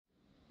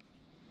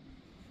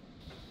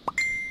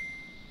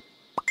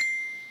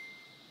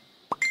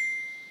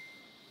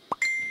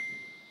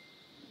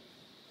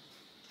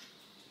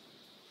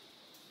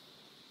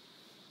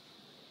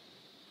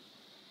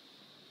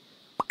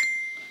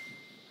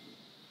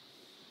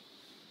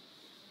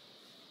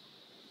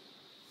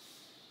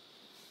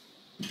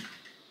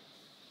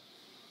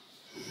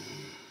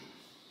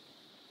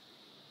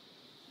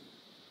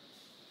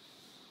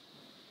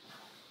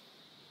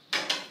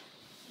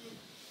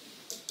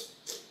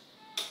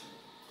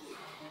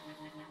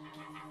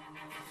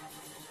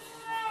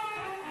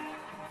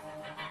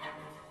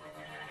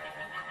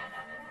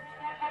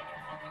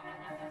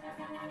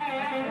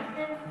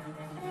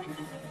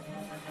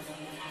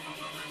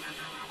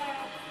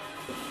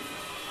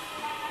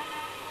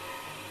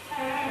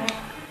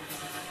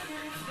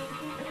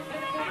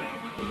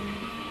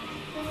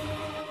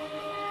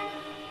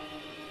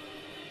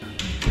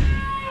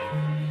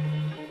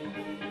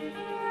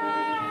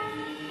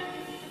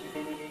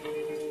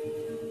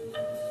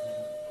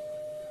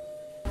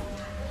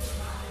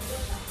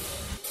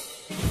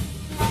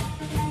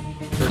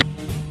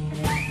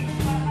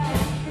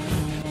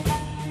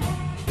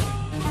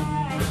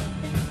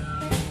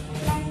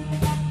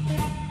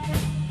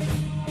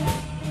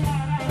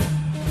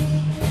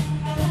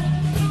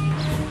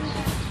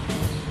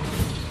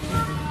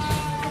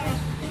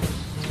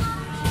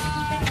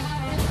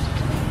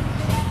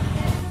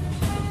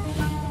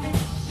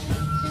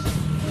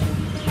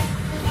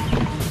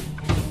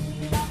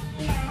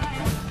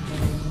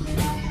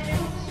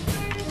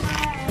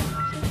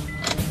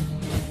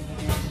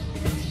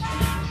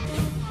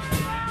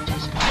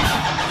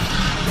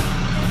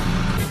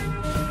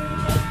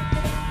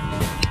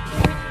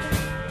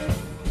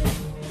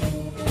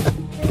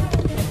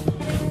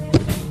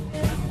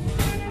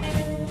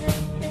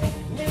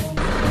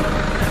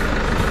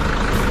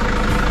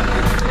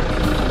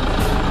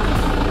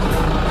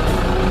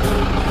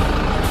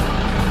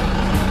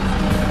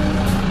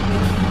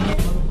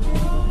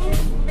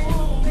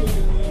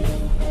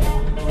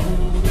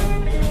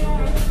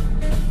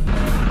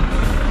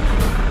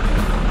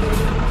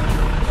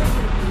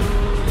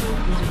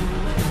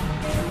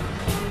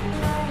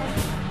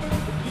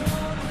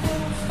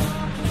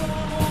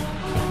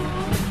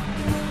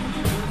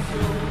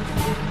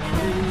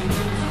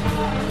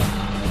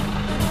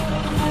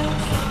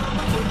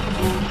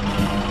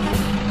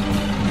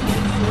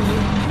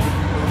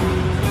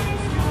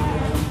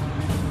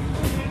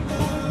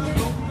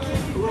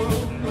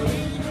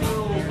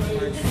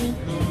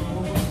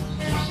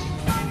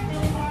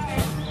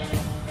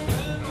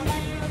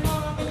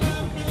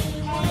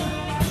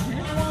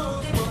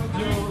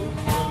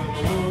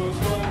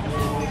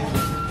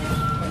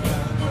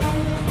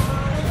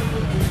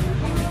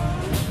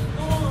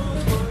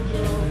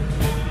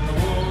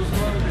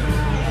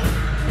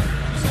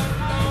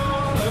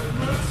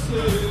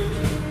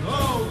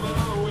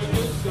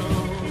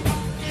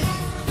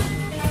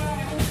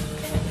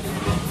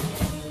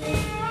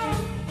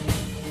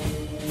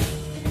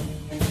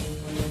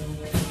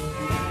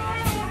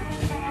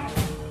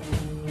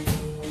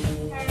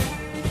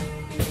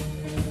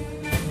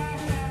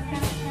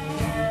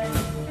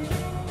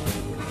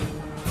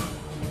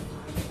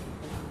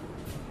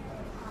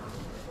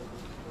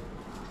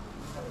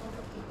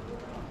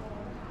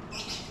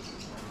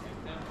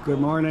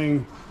Good morning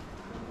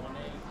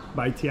ไป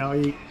เที่ยว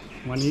อีก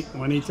วั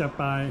นนี้จะ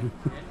ไป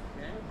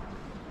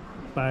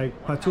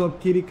ประจวบ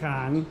คีรีขั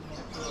นธ์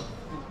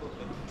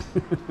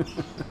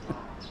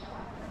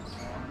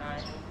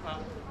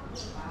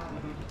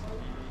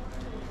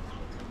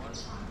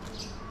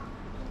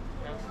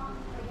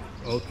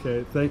Okay,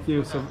 thank you.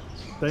 So,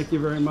 thank you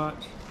very much.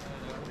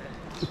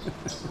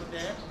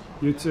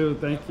 You too.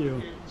 Thank you.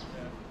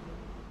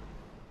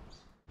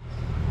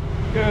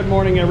 Good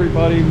morning,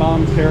 everybody.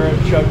 Mom, Tara,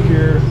 Chuck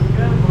here.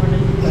 Good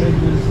morning.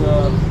 Paige is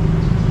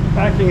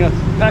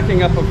packing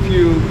up a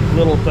few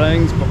little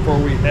things before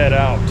we head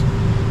out.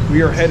 We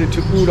are headed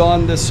to Udon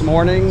this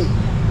morning.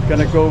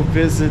 Gonna go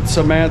visit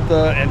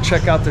Samantha and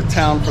check out the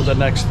town for the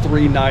next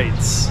 3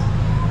 nights.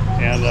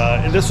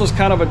 And this was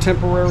kind of a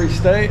temporary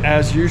stay,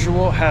 as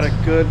usual. Had a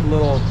good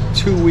little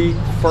 2-week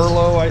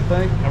furlough, I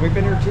think. Have we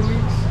been here 2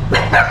 weeks?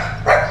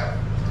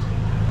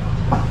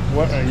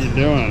 What are you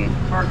doing?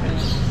 Parking.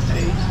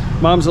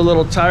 Mom's a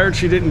little tired.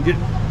 She didn't get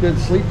good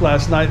sleep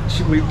last night.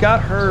 We got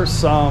her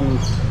some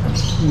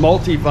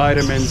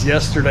multivitamins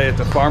yesterday at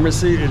the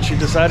pharmacy, and she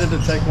decided to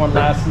take one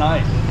last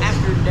night.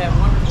 After that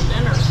wonderful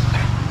dinner.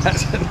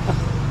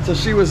 So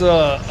she was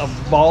a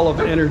ball of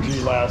energy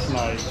last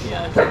night.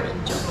 Yeah, I've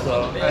been jumping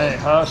So, on the hey, bed.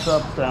 hush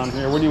up down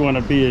here. What do you want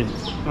to be?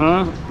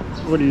 Huh?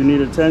 What do you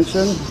need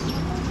attention?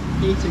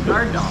 He's a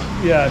guard dog.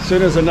 Yeah, as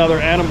soon as another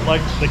animal,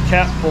 like the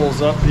cat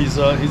pulls up, he's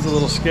a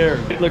little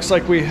scared. It looks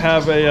like we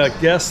have a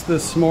guest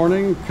this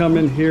morning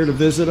coming here to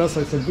visit us.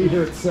 I said be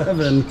here at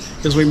 7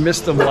 because we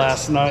missed him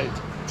last night.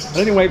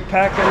 Anyway,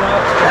 packing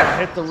up, gonna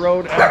hit the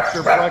road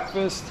after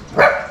breakfast.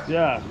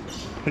 Yeah,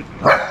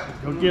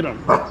 go get him.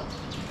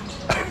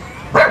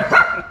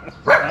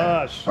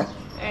 Gosh.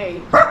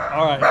 Hey.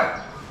 All right.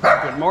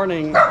 Good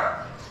morning.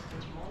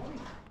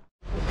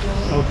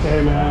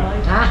 Okay,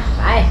 man.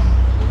 ไป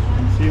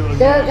See you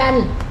เจอ again. กัน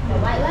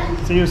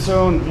See you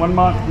soon. 1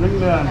 month. 1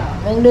 เดือน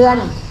 1 เดือน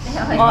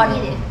ก่อน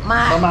ม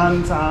า ประมาณ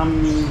3-4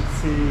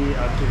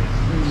 อาทิตย์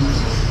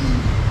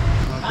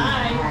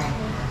Bye.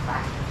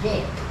 โอเค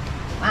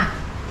มา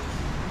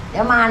เดี๋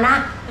ยวมานะ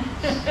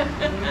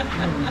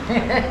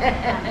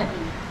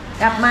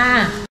กลับมา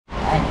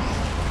ไป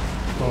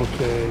โอเค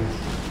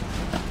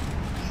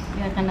เ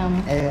ดี๋ยวขนม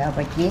เอาไป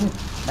กิน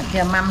บัดเทื่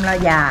อมัมเรา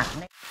อยาก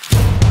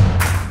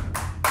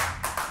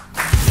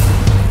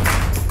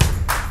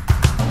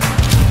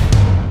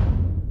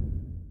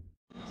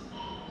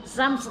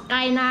Some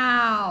sky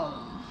now.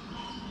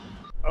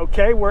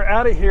 Okay, we're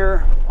out of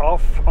here,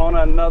 off on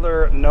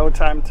another No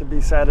Time to Be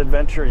Sad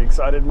adventure. You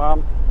excited,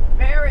 Mom?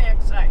 Very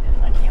excited.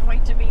 I can't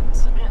wait to meet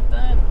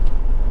Samantha and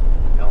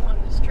go on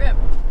this trip.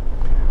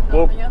 And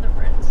all the other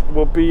friends.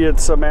 We'll be at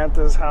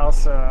Samantha's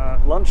house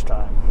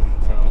lunchtime.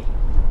 So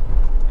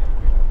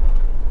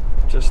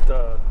just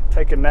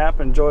take a nap,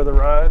 enjoy the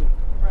ride.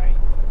 Right.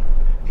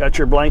 Got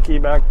your blankie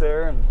back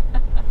there and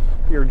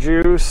your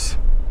juice.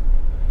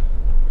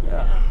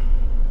 Yeah.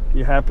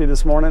 You happy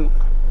this morning?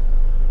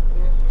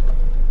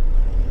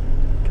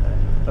 Okay.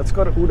 Let's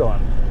go to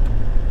Udon.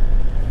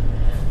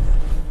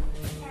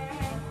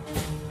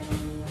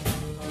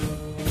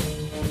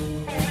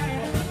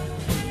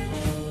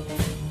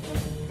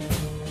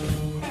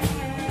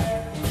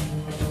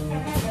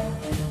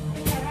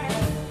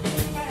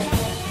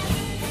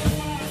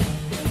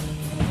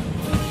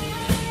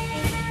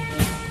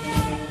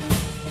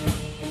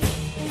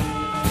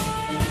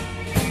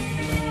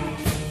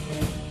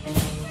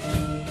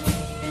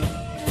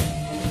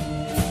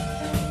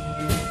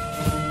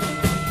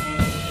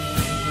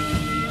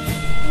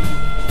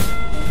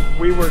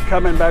 We were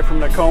coming back from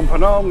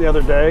NakhonPhanom the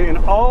other day, and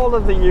all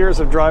of the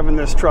years of driving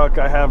this truck,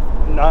 I have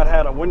not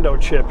had a window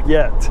chip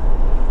yet.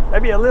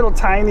 Maybe a little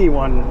tiny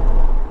one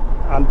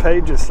on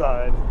Paige's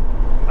side.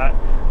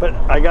 But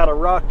I got a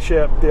rock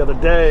chip the other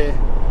day,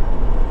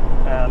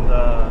 and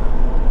I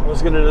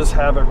was going to just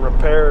have it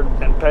repaired,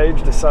 and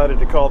Paige decided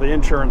to call the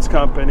insurance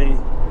company.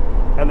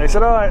 And they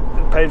said, oh,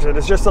 Paige said,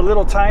 it's just a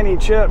little tiny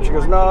chip. She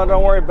goes, no,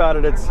 don't worry about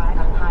it. It's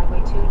Highway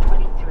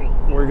 223.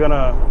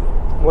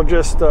 We'll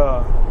just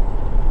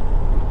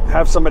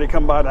have somebody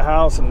come by the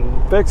house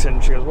and fix it.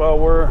 And she goes, well,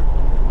 we're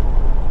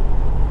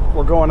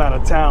going out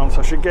of town.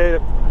 So she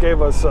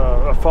gave us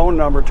a phone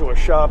number to a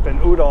shop in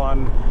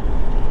Udon,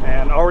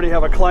 and already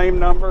have a claim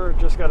number.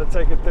 Just got to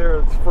take it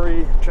there. It's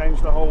free.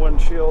 Change the whole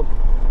windshield.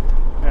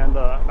 And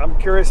I'm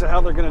curious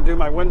how they're going to do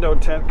my window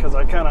tint, because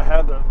I kind of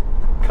had to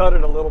cut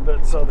it a little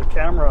bit so the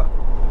camera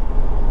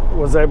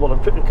was able to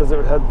fit, because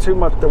it had too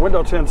much. The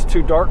window tint's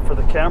too dark for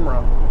the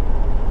camera.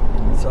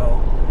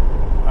 So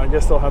I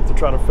guess they'll have to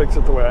try to fix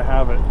it the way I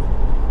have it.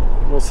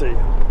 We'll see.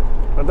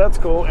 But that's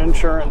cool.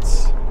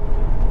 Insurance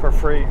for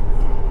free.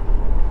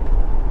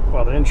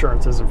 Well, the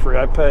insurance isn't free.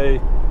 I pay,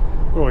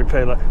 what do we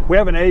pay? We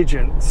have an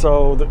agent,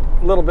 so a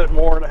little bit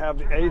more to have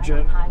the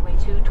agent,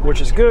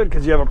 which is good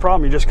because you have a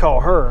problem, you just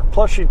call her.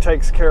 Plus she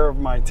takes care of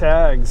my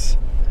tags,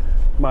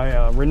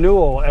 my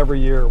renewal every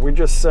year. We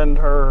just send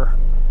her,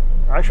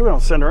 actually we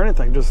don't send her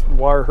anything, just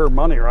wire her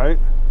money, right?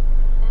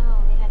 No,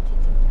 we had to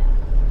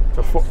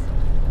do that.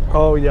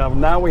 Oh yeah,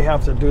 now we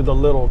have to do the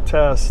little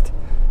test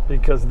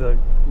because the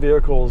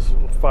vehicle's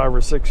 5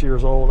 or 6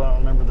 years old. I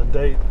don't remember the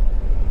date.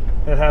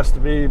 It has to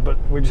be, but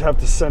we just have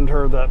to send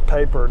her that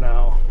paper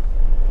now.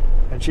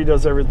 And she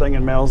does everything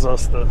and mails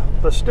us the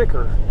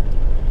sticker.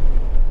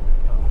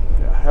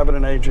 Yeah, having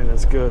an agent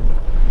is good.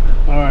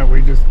 All right,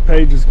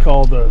 Paige has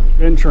called the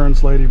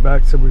insurance lady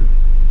back, said we're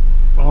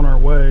on our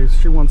way.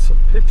 She wants a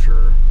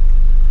picture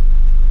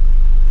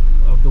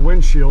of the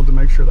windshield to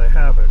make sure they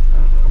have it.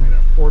 I mean,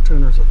 a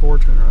Fortuner's a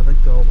Fortuner. I think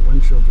all the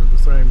windshields are the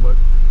same, but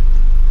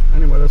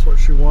anyway, that's what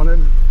she wanted.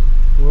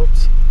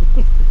 Whoops.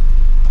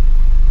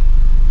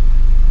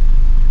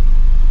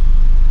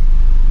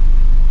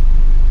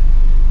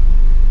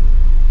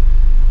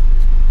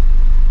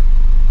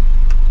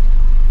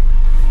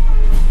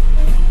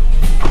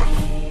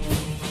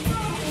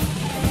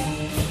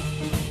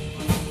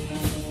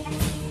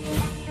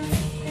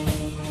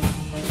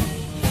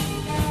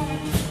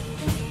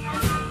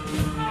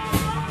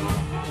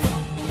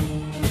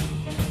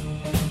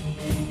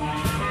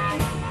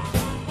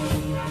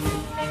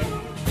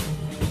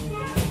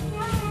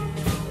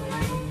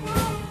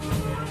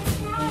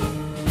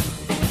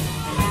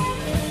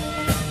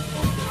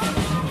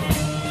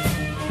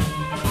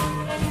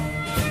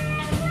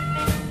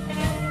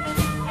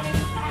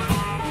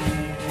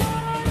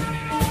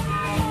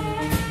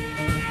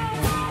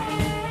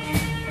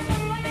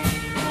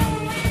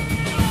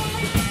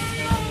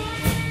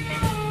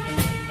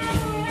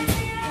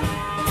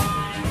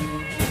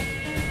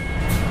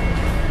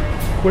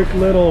 Quick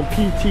little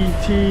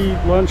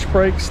PTT lunch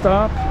break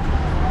stop.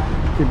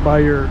 You can buy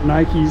your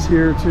Nikes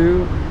here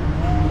too.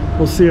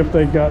 We'll see if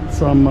they got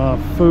some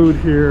food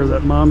here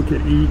that mom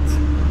could eat.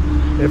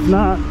 If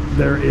not,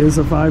 there is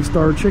a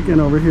 5-star chicken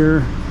over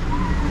here.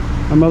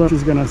 My mother,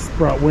 she's gonna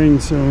sprout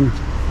wings soon.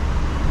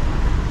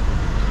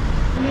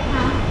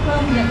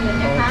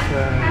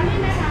 Okay.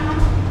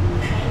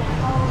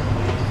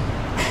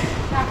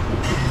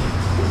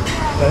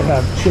 They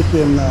have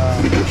chicken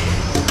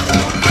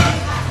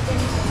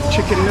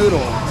noodle,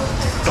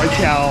 white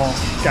cow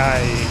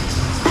guy.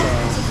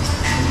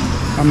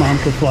 So our mom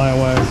could fly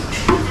away.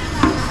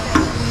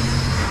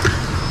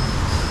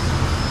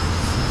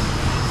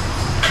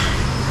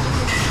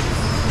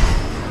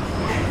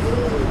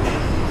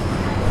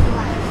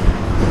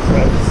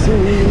 Let's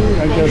see,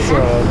 I guess,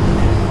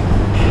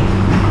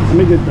 let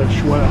me get the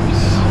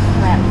Schweppes.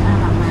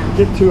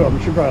 Get 2 of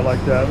them, she'd probably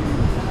like that.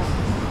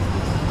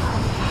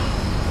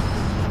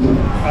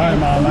 Alright,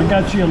 Mom, I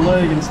got you a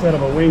leg instead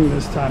of a wing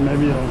this time.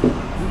 Maybe it'll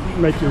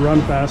make you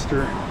run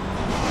faster.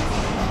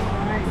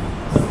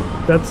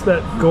 That's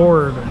that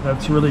gourd.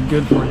 That's really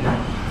good for you.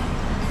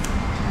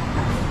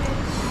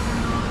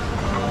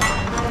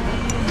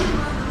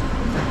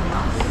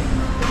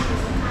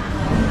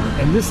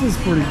 And this is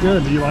pretty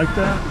good. Do you like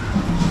that?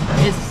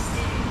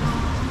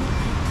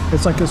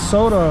 It's like a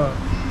soda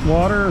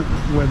water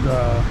with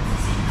a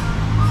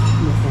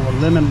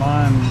lemon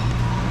lime.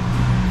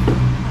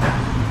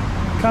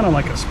 Kind of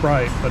like a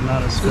Sprite, but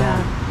not as strong.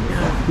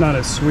 Yeah. Not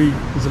as sweet.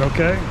 Is it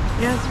okay?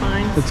 Yeah, it's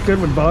fine. It's good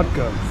with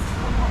vodka.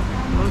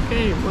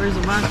 Okay, where's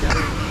the vodka?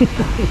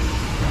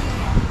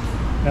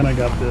 And I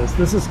got this.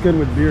 This is good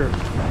with beer. You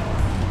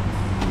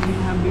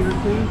have beer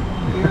too?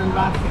 Beer and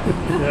vodka.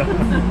 Yeah.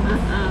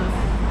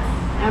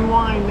 And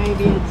wine,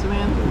 maybe at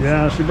Samantha's.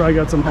 Yeah, she probably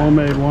got some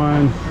homemade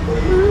wine.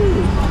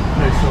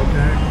 Tastes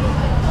okay.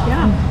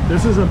 Yeah.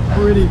 This is a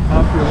pretty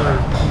popular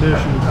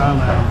dish in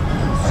Thailand.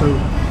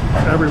 Soup.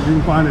 You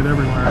can find it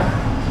everywhere.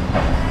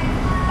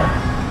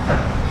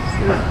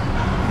 Soup.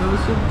 No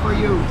soup for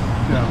you.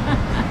 Yeah.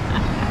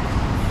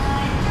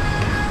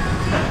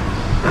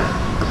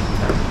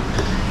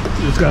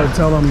 You just got to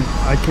tell them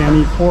I can't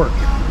eat pork.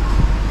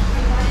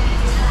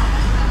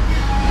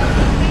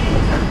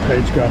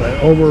 Paige got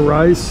it. Over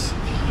rice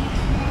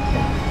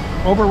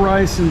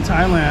in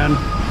Thailand.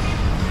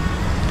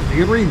 If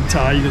you can read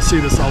Thai, you can see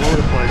this all over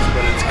the place,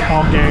 but it's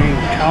khao gang.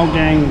 Khao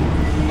gang.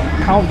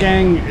 Khao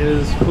gang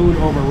is food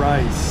over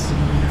rice.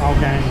 Khao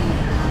gang.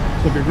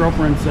 So if your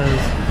girlfriend says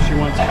she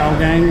wants khao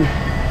gang,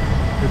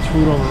 it's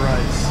food over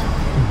rice.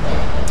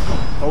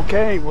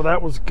 Okay, well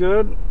that was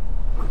good.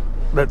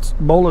 That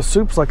bowl of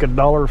soup's like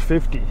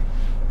 $1.50.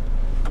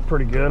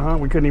 Pretty good, huh?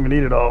 We couldn't even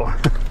eat it all.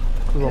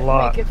 It was a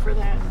lot. Make it for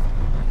that.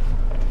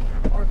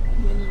 Or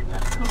when you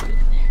got COVID.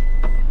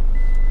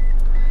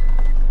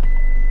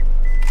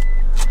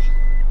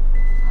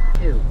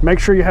 Make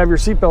sure you have your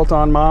seatbelt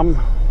on,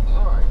 Mom.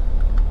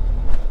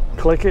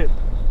 Click it.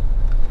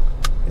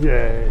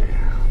 Yay.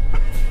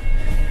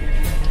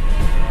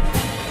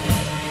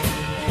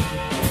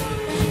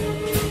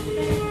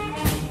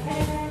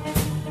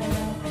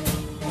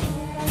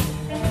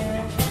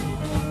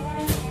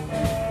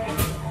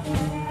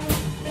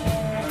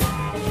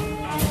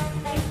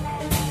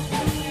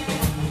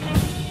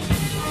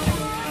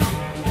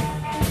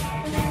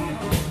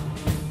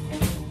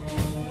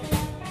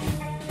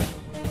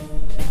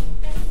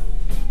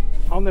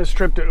 On this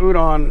trip to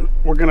Udon,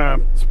 we're gonna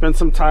spend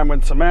some time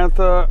with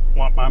Samantha.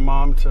 Want my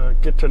mom to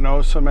get to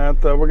know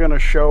Samantha. We're gonna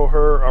show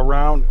her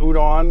around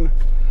Udon.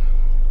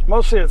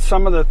 Mostly at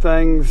some of the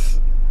things,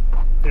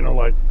 you know,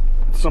 like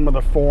some of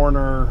the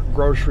foreigner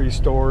grocery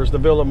stores, the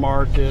Villa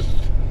Market,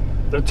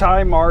 the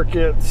Thai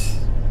markets,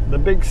 the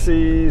big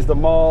C's, the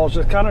malls,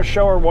 just kind of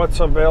show her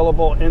what's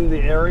available in the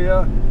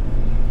area.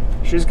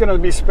 She's going to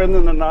be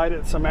spending the night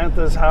at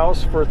Samantha's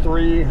house for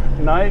 3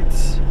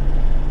 nights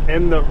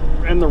in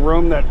the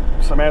room that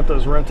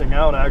Samantha's renting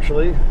out,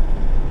 actually,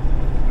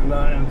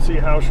 and see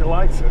how she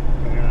likes it.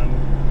 And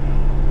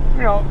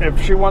you know, if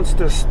she wants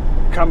to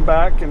come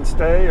back and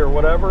stay or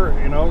whatever,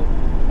 you know,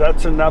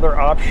 that's another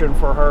option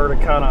for her to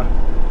kind of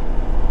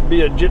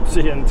be a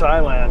gypsy in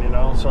Thailand, you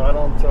know. So I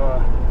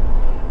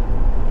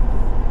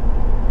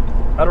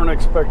don't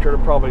expect her to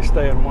probably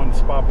stay in one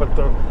spot, but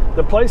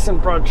the place in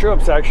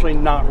Prachuap's actually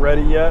not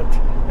ready yet.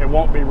 It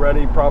won't be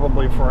ready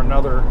probably for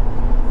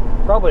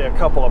probably a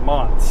couple of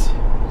months.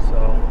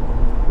 So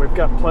we've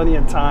got plenty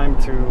of time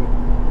to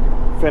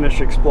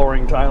finish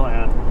exploring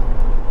Thailand.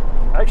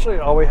 Actually,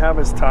 all we have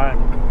is time.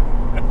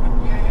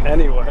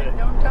 Anyway.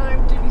 No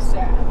time to be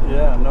sad.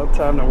 Yeah, no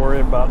time to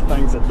worry about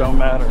things that don't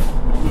matter.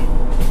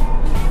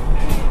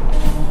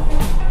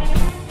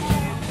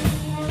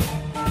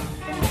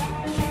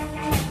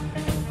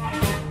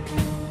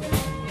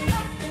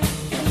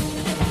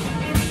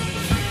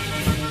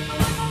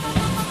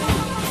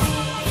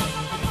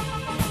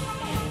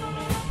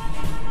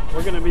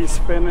 We're going to be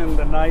spending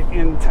the night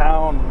in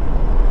town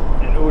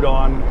in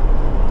Udon,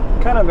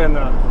 kind of in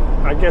the,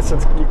 I guess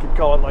you could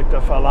call it like the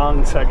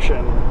Phalang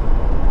section,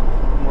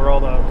 where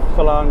all the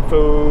Phalang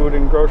food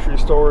and grocery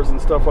stores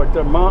and stuff like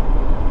that.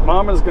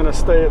 Mom is going to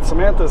stay at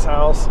Samantha's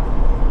house,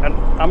 and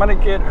I'm going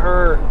to get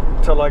her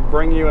to like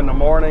bring you in the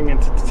morning,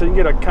 and so you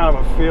get a kind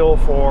of a feel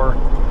for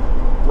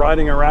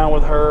riding around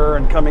with her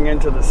and coming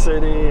into the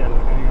city, and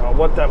you know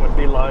what that would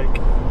be like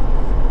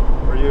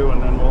for you.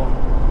 And then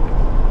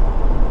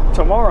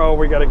tomorrow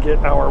we got to get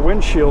our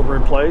windshield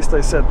replaced.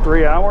 They said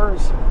 3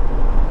 hours.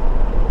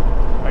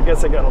 I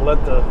guess they got to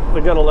let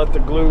the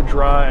glue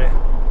dry.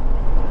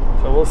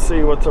 So we'll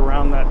see what's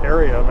around that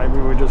area. Maybe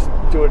we just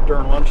do it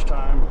during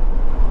lunchtime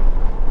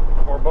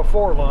or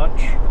before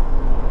lunch.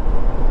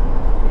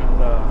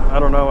 And I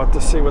don't know. I have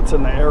to see what's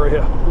in the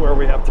area where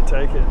we have to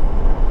take it.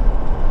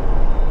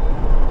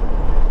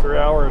 3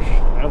 hours,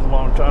 that's a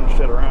long time to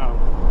sit around.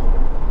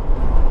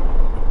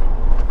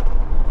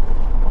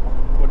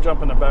 We'll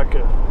jump in the back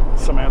of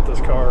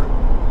Samantha's car.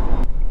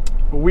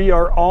 We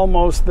are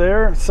almost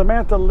there.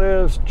 Samantha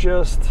lives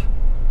just,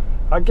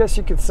 I guess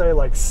you could say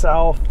like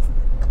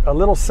a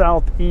little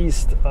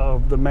southeast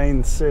of the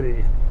main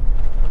city.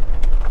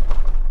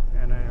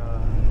 And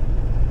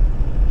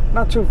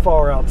not too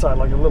far outside,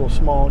 like a little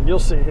small, you'll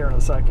see here in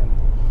a second.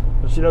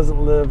 But she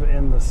doesn't live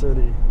in the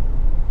city,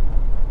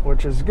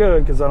 which is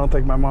good because I don't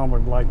think my mom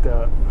would like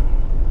that.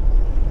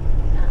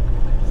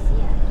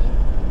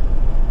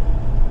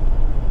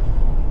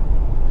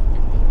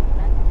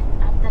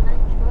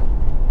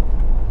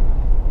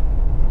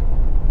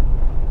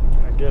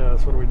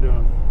 Yes, what are we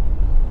doing?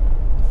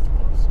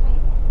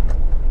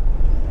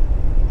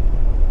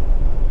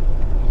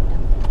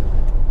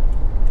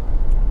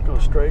 Go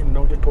straight and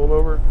don't get pulled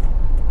over.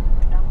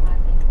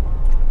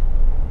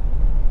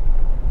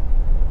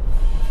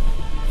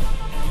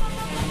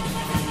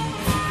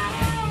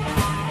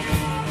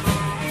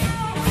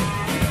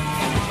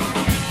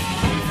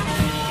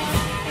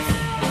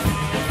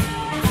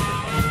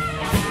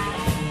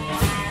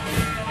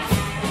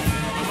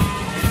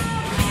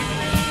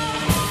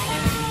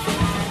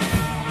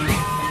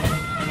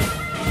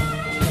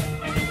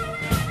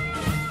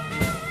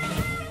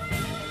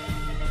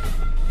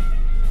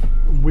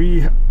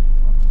 We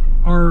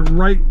are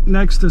right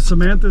next to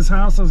Samantha's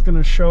house. I was going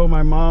to show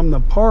my mom the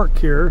park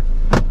here.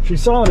 She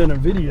saw it in a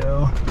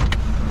video.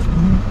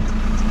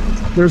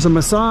 There's a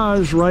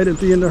massage right at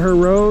the end of her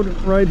road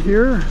right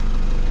here,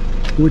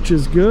 which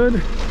is good.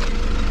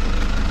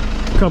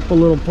 A couple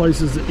little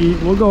places to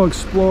eat. We'll go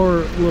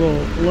explore a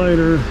little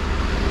later.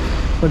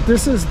 But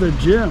this is the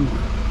gym.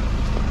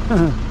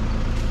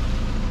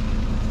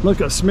 Look,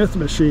 a Smith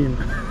machine.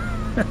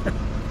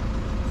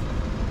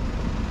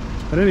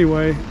 But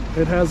anyway,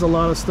 it has a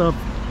lot of stuff.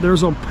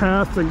 There's a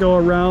path to go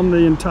around the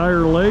entire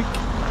lake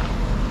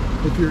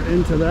if you're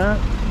into that.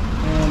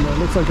 And it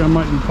looks like I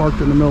might be parked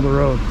in the middle of the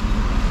road.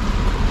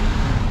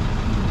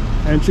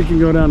 And she can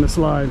go down the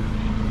slide.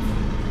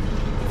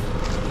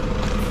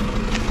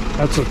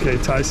 That's okay,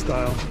 Thai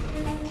style.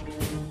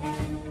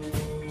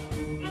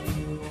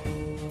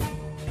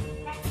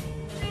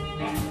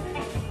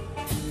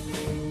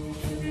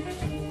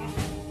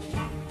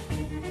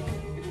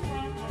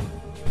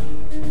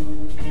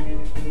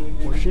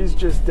 She's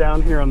just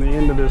down here on the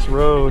end of this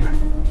road.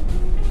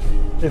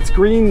 It's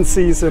green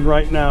season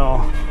right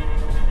now,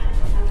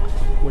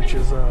 which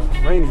is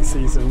rainy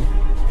season.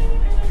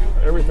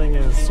 Everything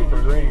is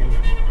super green.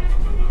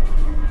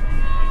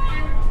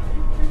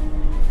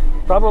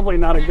 Probably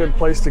not a good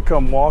place to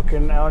come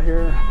walking out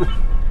here.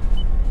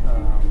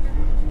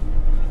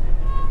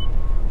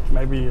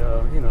 Maybe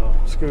you know,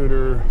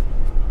 scooter,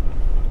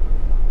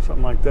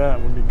 something like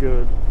that would be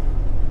good.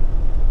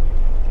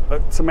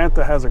 But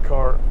Samantha has a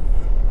car.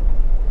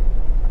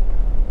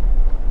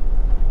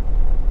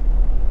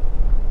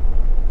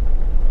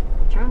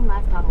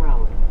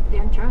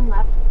 Then turn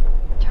left.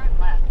 Turn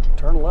left.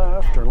 Turn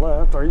left, turn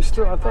left. Are you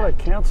still? I thought I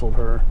canceled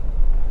her.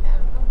 I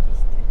don't know,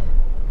 just did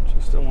it.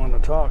 She still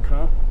wanted to talk,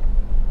 huh?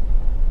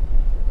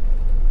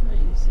 What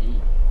do you see?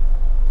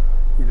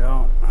 You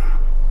don't.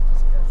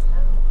 Just go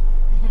slow.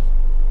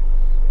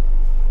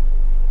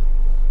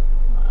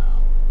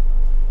 Wow.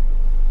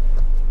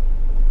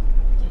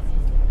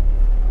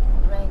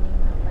 It's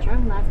raining.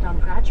 Turn left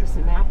on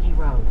Prachusamaki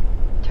Road.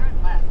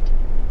 Turn left.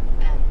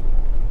 Then,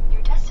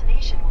 your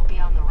destination will be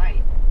on the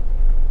right.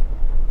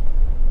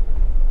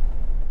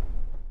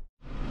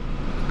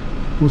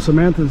 Well,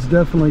 Samantha's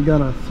definitely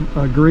got a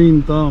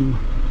green thumb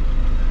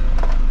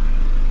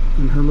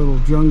in her little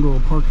jungle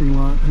parking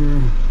lot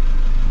here.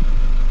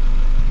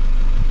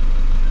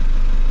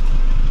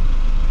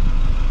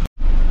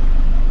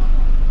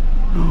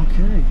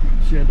 Okay,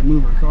 she had to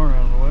move her car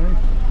out of the way.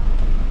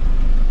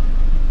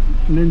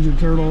 Ninja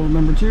Turtle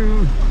number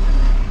 2.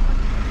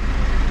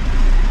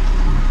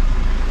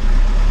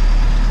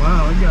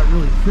 Wow, it got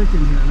really thick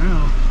in here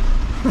now.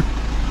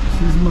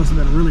 She must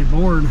have been really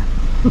bored.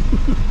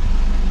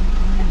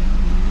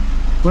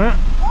 What?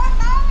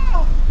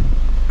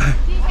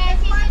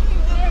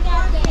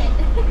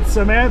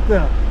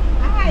 Samantha,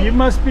 you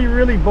must be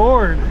really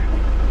bored.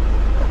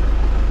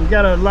 We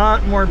got a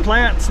lot more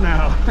plants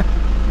now.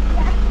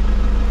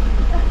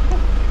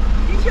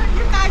 You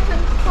guys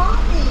can call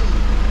me.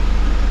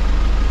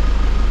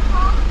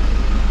 Call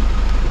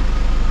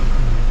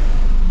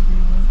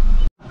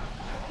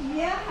me.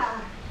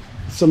 Yeah.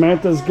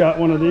 Samantha's got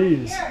one of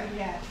these.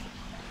 Yes.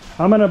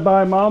 I'm gonna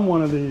buy Mom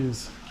one of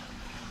these.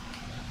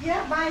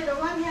 Yeah, buy the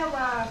one have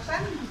a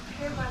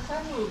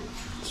sunroof.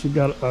 She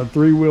got a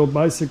 3-wheeled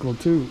bicycle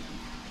too.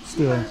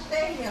 Still.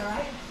 Stay here,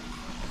 right?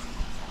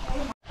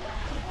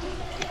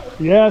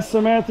 Yeah,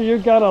 Samantha, you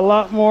got a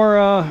lot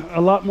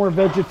more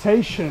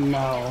vegetation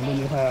now than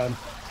you had.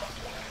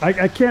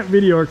 I can't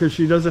video her because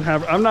she doesn't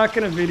have. I'm not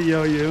gonna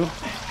video you.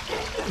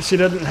 She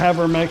doesn't have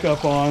her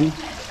makeup on.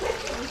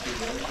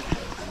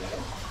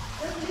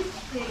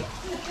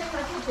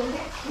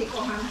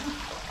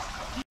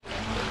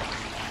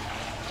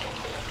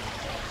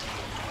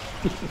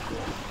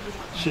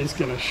 She's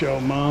gonna show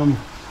Mom.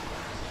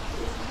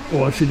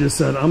 Well, she just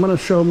said, I'm gonna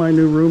show my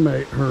new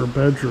roommate her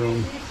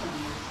bedroom.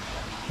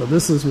 So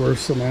this is where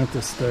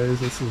Samantha stays.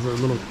 This is her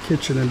little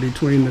kitchen in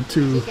between the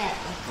two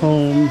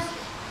homes.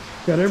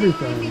 Got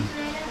everything.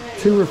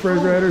 2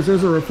 refrigerators.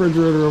 There's a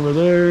refrigerator over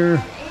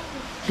there.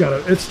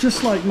 It's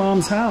just like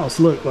Mom's house.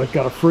 Look, like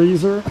got a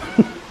freezer.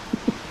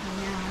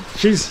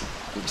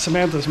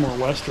 Samantha's more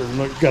Western.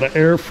 Look, got an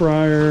air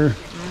fryer,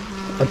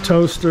 a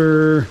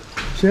toaster.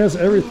 She has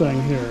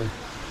everything here.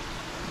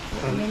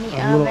 A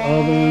little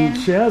oven.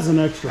 She has an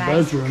extra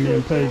bedroom me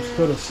and Paige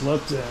could have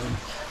slept in.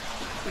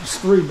 It's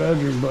 3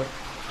 bedroom, but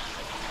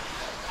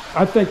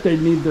I think they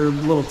need their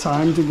little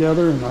time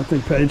together, and I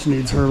think Paige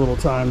needs her little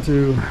time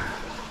too.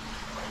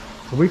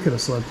 But we could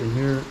have slept in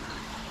here.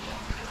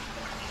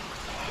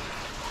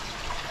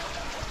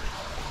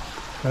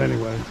 But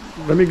anyway,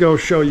 let me go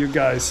show you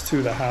guys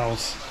to the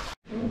house.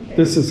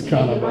 This is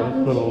kind of a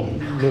little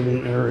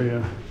living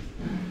area,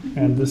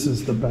 and this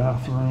is the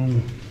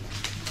bathroom.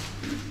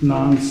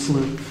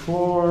 Non-slip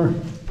floor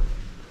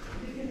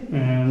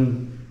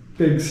and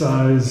big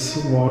size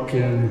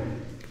walk-in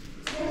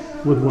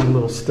with one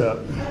little step.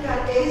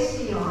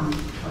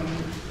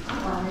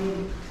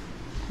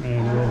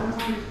 And we'll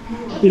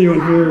video in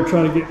here,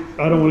 try to get,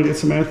 I don't want to get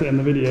Samantha in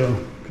the video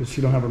because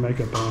she don't have her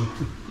makeup on.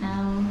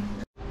 No.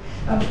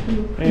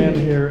 And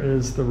here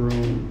is the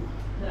room.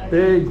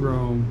 Big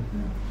room.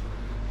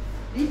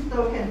 This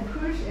door can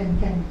push and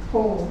can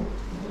pull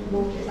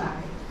both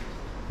sides.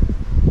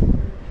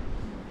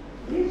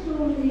 This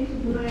room is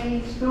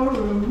my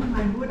storeroom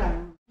and Buddha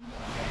room.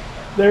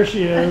 There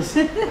she is.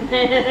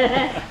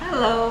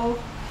 Hello.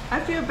 I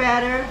feel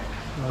better,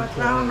 but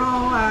I don't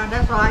know.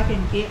 That's all I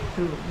can get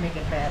to make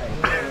it better.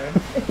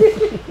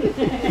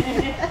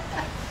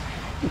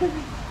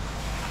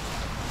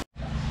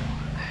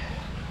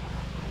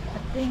 I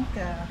think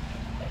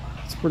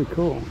It's pretty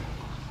cool.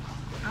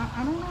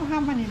 I don't know how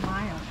many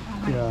miles.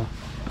 Yeah.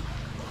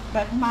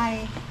 But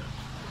my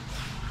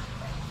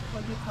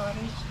what do you call it?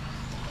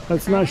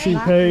 That's nice. She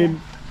paid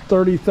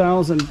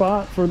 30,000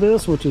 baht for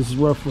this, which is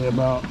roughly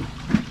about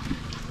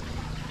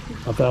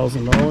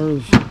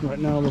 $1,000 right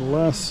now, a little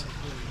less.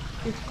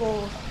 It's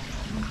gold.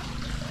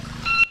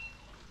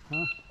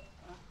 Huh?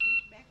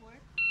 Backward.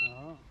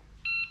 Oh.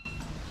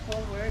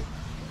 Forward.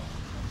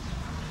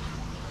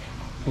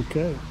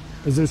 Okay.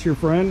 Is this your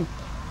friend?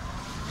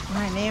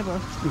 My neighbor.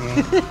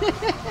 Yeah.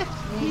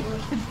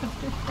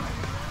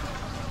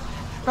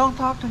 Don't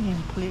talk to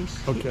him, please.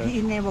 Okay.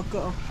 He never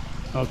go.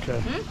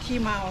 Okay. He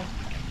mouth.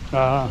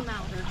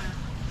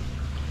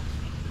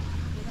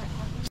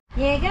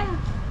 Yeah,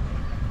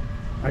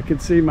 I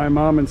could see my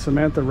mom and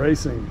Samantha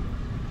racing.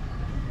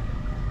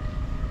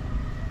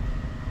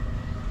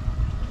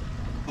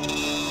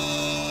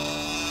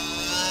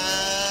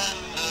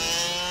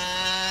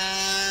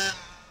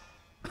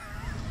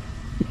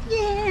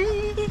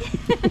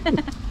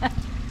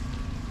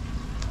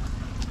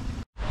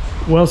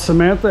 Well,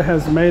 Samantha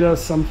has made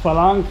us some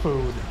phalang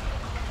food.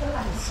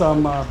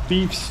 Some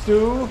beef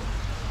stew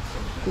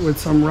with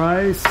some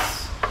rice.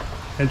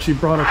 And she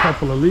brought a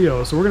couple of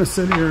Leos. So we're going to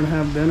sit here and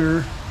have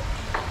dinner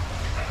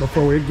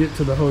before we get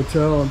to the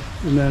hotel.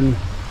 And then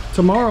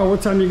tomorrow,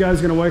 what time are you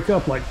guys going to wake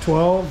up? Like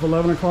 12,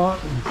 11 o'clock?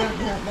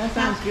 That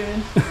sounds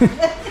good.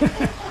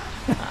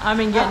 I've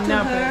been getting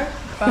up at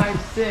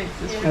 5,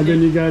 6. And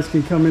then you guys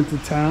can come into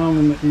town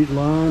and eat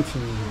lunch.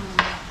 And,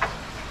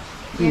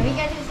 Yeah, we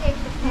got to take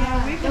the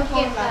car. we Go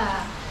can get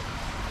hold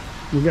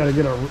we got to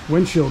get our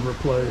windshield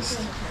replaced.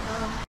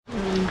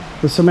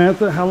 But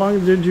Samantha, how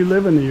long did you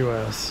live in the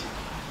U.S.?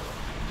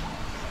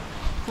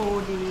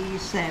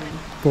 47.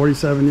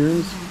 47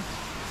 years?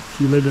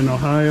 You lived in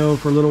Ohio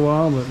for a little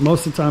while, but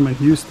most of the time in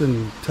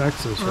Houston,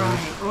 Texas, right?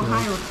 Right.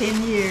 Ohio,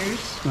 10 years.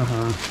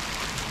 Uh-huh.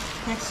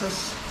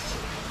 Texas,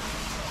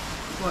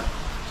 what,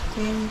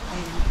 10 and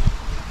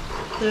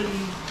 30,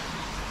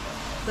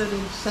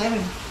 37.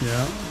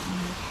 Yeah.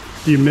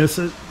 Do you miss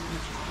it?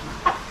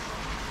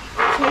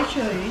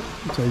 Choi.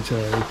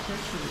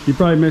 You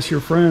probably miss your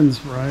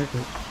friends, right?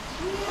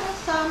 Yeah,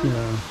 some.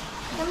 Yeah.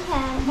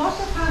 Sometimes. Most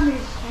of the time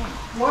is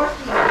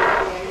working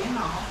there, you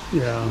know.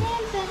 Yeah.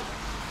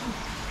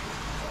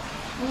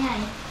 Yeah.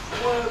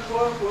 Work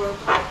over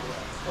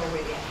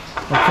there.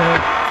 Okay.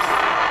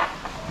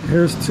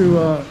 Here's to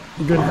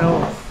good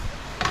health.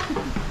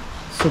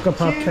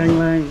 Sukhapap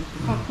Kenglang.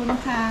 ขอบคุณ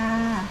ค่ะ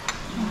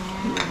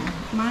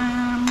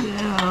Mom,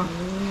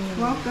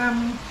 welcome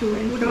to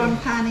Udon,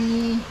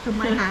 Thani, to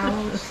my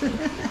house.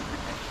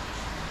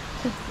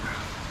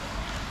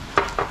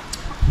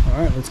 All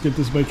right, let's get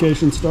this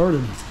vacation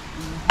started.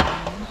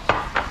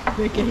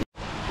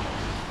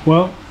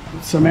 Well,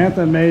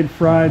 Samantha made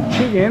fried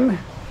chicken.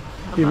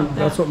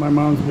 That's what my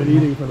mom's been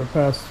eating for the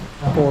past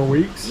 4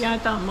 weeks. Yeah, I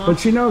thought Mom. But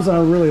she knows I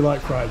really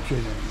like fried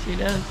chicken. She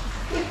does.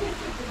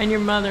 And your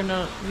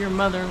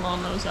mother-in-law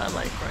knows I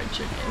like fried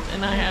chicken,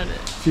 and I had it.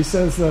 She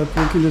says that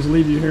we can just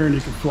leave you here and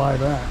you can fly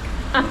back.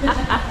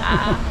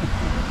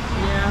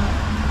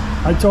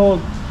 Yeah. I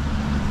told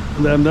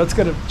them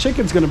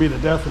chicken's gonna be the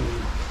death of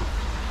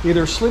me.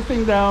 Either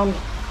slipping down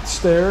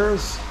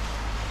stairs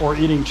or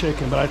eating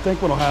chicken. But I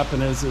think what'll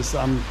happen is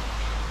I'm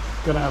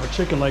gonna have a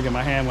chicken leg in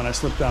my hand when I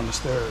slip down the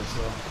stairs.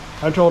 So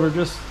I told her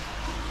just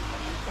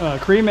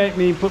cremate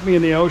me, put me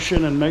in the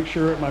ocean, and make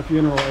sure at my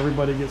funeral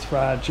everybody gets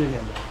fried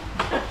chicken.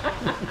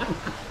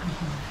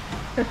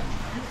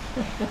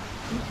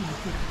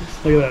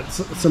 Look at that.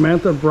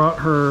 Samantha brought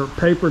her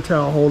paper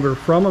towel holder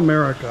from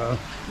America.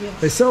 Yes.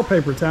 They sell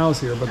paper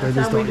towels here, but they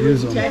just don't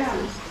use them.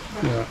 Yeah.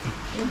 Yeah.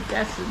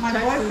 My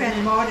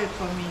boyfriend bought it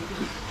for me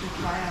to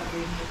try out with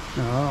me.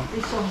 Oh.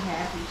 He's so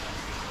happy.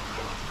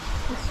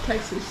 It's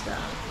Texas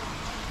style.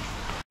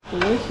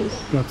 Delicious.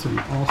 Got some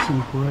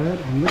awesome bread,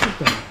 and look at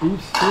that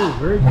beef stew.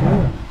 Very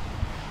good.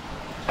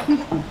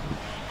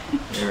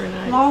 Very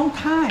nice. Long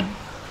time.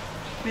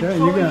 Been Yeah,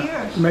 4 you're gonna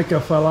years. make a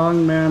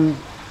phalang, man.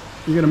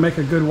 You're gonna make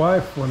a good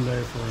wife one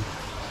day for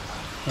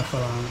a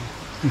phalang.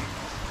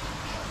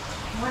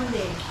 One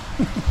day.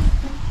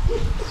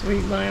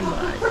 Sweet by and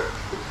by.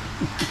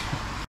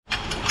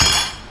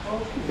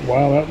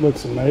 Wow, that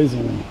looks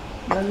amazing.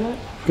 Doesn't it?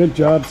 Good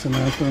job,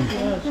 Samantha.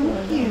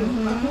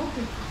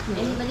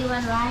 Anybody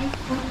want rice?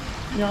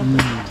 Y'all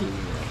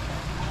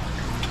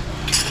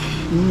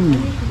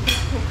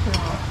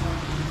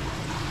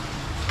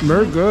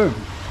Very good.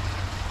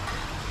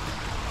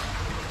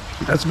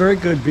 That's very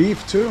good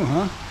beef too,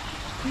 huh?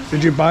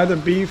 Did you buy the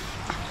beef?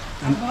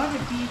 I bought the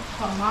beef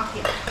from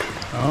market.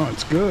 Oh,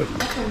 it's good.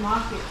 Local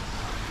market.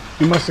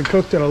 You must have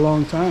cooked it a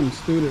long time,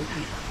 stewed it.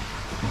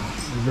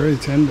 Very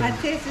tender. I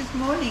taste this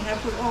morning. I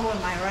put over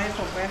my rice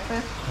for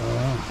breakfast.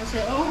 Oh. I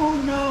said,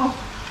 oh no,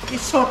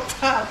 it's so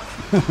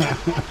tough.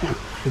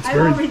 It's I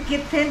very, always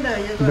get tender.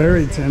 You know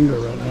very what I'm tender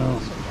right now.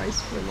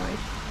 rice for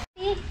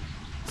life.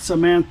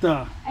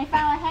 Samantha, I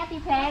found a happy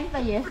plan for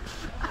you.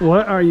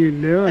 what are you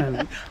doing?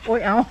 saying?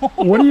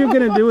 What are you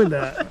gonna do with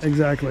that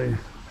exactly?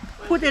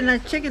 Put in a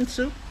chicken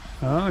soup.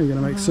 Oh, you're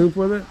gonna make soup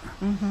with it?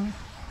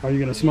 Are you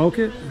gonna smoke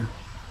it?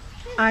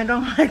 I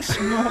don't like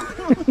smoke.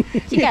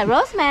 She got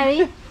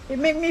rosemary. It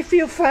make me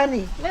feel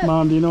funny.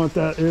 Mom, do you know what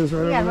that is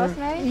right You got over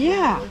there? rosemary?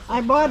 Yeah,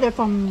 I bought it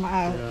from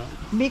Yeah.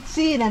 Big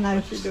C and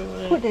I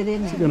put it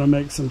in there. Gonna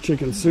make some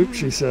chicken soup,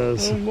 she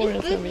says. Oh boy,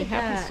 that's gonna be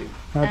happy soup.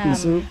 Happy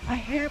soup. I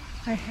have.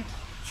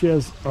 She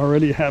has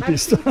already happy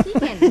stuff.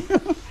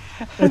 Chicken.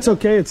 It's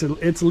okay.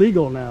 It's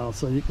legal now,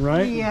 so you,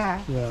 right? Yeah.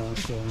 Yeah.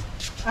 So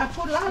I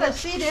put a lot of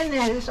seed in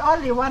there. There's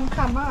only one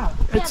come up.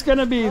 it's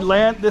gonna be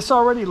land. This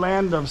already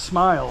land of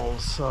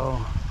smiles. So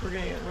We're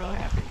gonna get real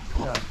happy.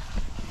 yeah.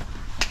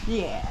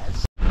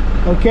 Yes.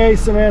 Okay,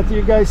 Samantha,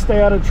 you guys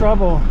stay out of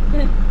trouble.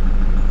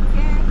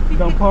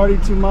 Don't party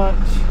too much.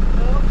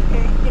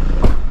 Okay.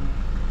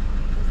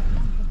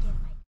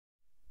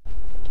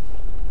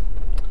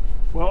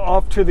 Well,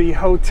 off to the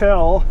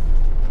hotel.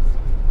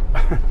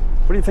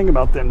 What do you think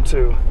about them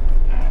two?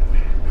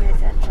 There's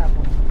that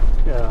trouble.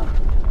 Yeah,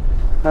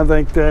 I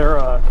think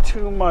they're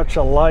too much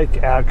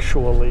alike,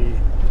 actually.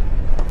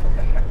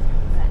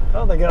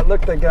 Oh, they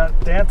got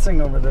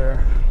dancing over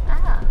there. Ah,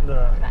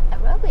 the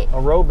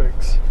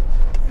aerobics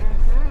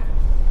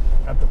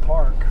at the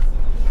park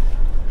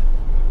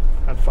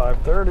at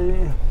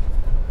 5:30.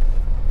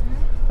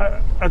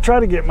 I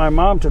try to get my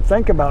mom to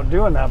think about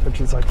doing that, but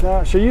she's like,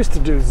 nah. She used to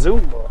do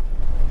Zumba,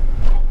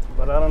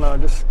 but I don't know. I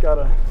just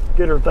gotta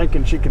get her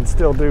thinking she can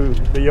still do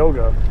the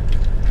yoga.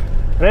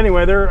 But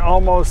anyway, they're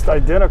almost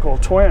identical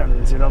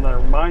twins, you know, their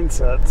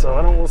mindset. So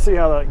we'll see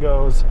how that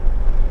goes.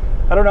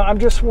 I don't know. I'm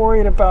just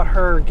worried about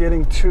her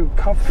getting too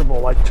comfortable,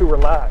 like too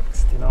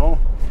relaxed, you know.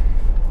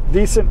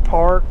 Decent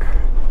park.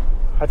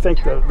 I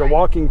think the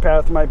walking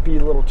path might be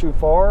a little too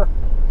far.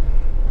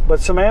 But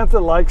Samantha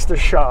likes to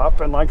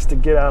shop and likes to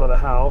get out of the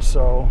house,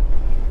 so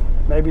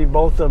maybe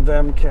both of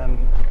them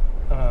can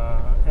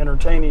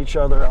entertain each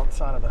other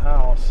outside of the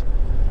house.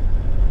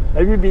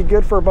 Maybe it'd be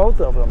good for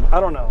both of them. I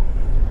don't know.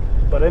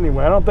 But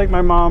anyway, I don't think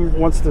my mom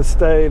wants to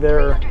stay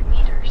there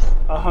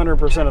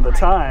 100% of the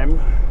time.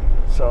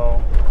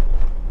 So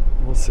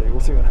we'll see. We'll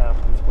see what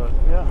happens. But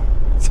yeah,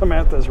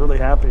 Samantha's really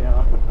happy,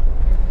 huh?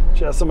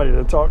 She has somebody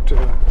to talk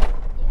to.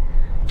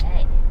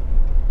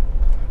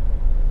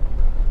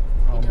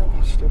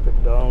 Oh,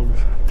 stupid dogs.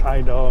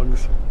 Thai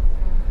dogs.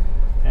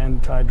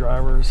 And Thai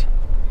drivers.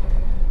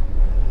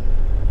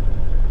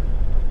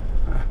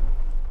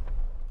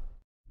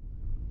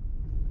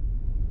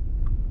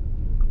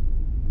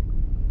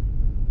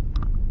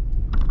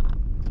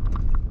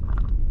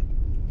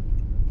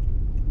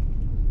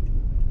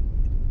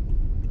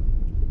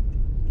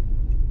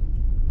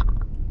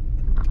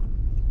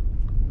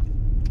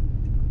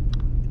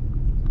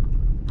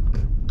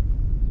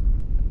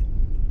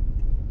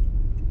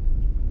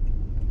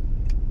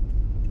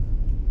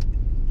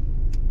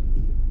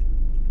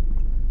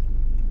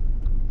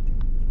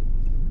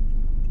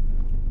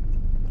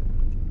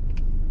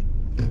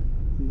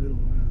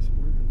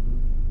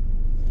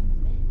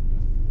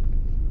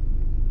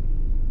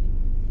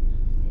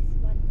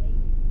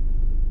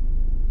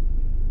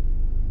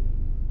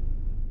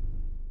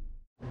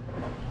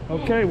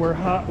 Okay, we're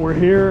hot. We're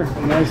here.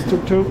 A nice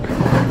tuk-tuk.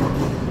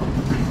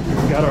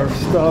 Got our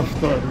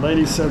stuff. The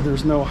lady said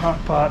there's no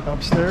hot pot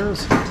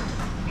upstairs,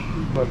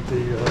 but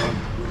the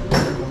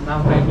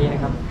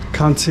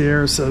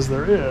concierge says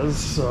there is.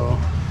 So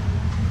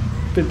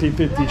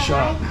 50-50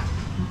 shot.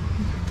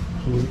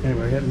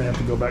 Anyway, I may have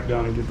to go back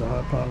down and get the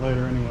hot pot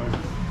later anyway.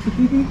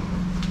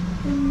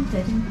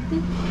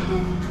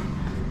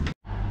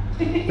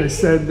 They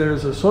said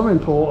there's a swimming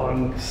pool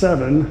on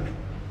 7.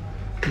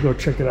 We'll go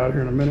check it out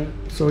here in a minute.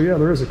 So yeah,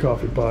 there is a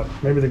coffee pot.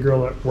 Maybe the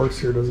girl that works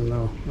here doesn't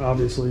know,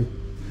 obviously.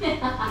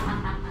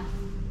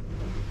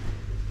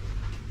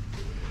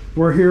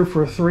 We're here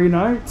for 3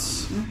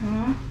 nights.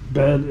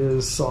 Bed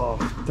is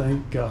soft,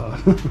 thank God.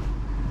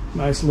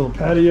 Nice little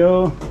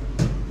patio.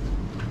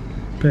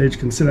 Paige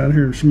can sit out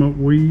here and smoke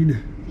weed.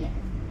 Yeah.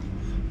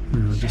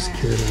 No, just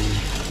kidding.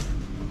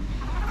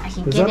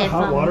 Is that a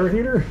hot water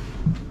heater?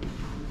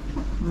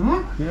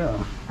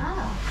 Yeah.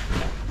 Oh.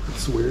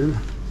 That's weird.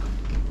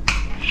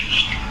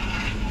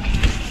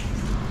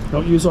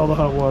 Don't use all the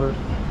hot water.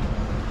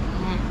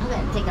 I'm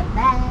gonna take a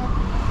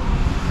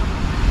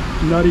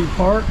bath. Nutty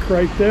Park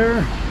right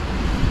there.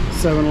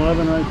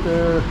 7-Eleven right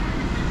there.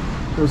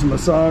 There's a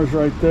massage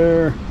right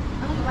there.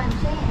 Only one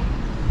chair.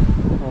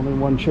 Only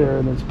one chair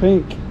and it's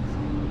pink.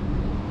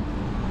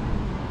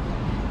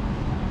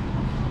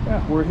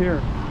 Yeah, we're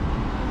here.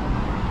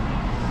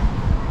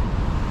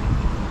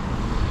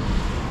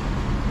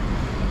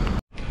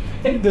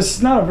 This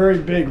is not a very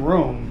big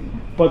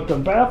room, but the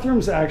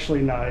bathroom's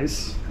actually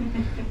nice.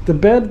 The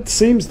bed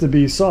seems to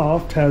be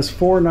soft, has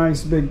 4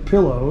 nice big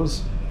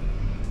pillows,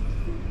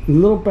 a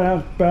little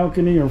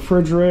balcony, a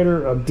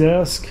refrigerator, a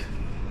desk.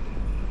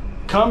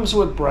 Comes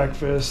with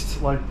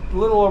breakfast, like a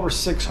little over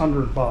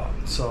 600 baht,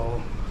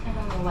 so I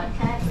don't know what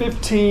kind.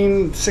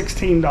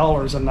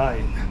 $15-16 a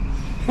night.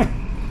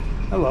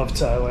 I love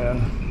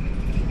Thailand.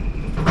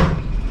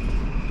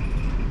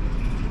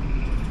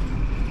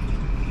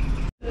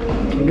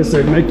 I guess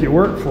they'd make you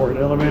work for it.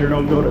 The elevator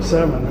don't go to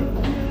 7.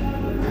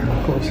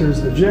 Of course,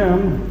 here's the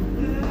gym.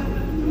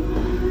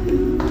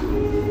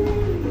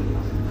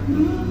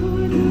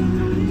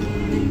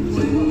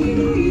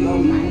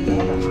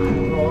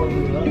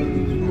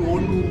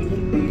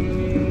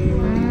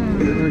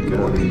 Very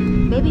good.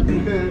 Baby.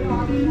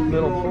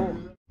 Little pool.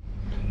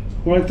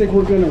 Well, I think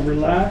we're gonna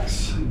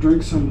relax,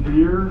 drink some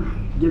beer,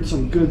 get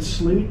some good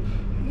sleep.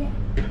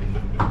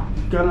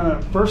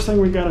 First thing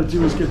we gotta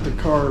do is get the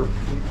car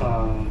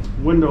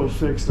window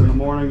fixed in the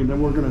morning, and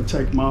then we're gonna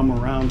take Mom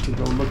around to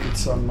go look at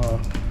some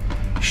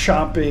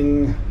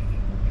shopping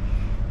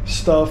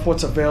stuff,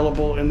 what's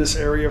available in this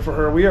area for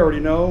her. We already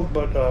know,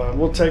 but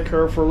we'll take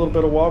her for a little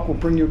bit of walk. We'll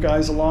bring you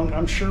guys along.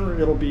 I'm sure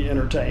it'll be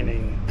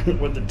entertaining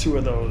with the 2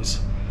 of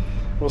those.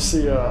 We'll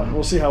see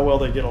how well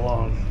they get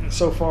along.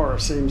 So far,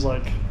 it seems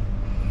like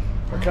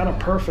they're kind of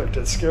perfect.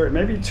 It's scary.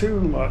 Maybe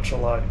too much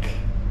alike.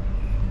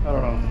 I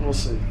don't know. We'll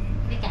see.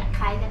 We got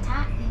Kai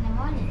Gata in the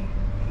morning.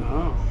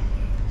 Oh.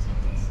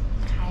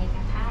 Kai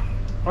Gata.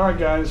 All right,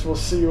 guys. We'll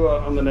see you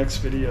on the next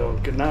video.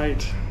 Good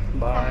night.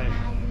 Bye.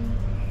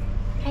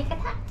 Kai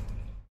Gata.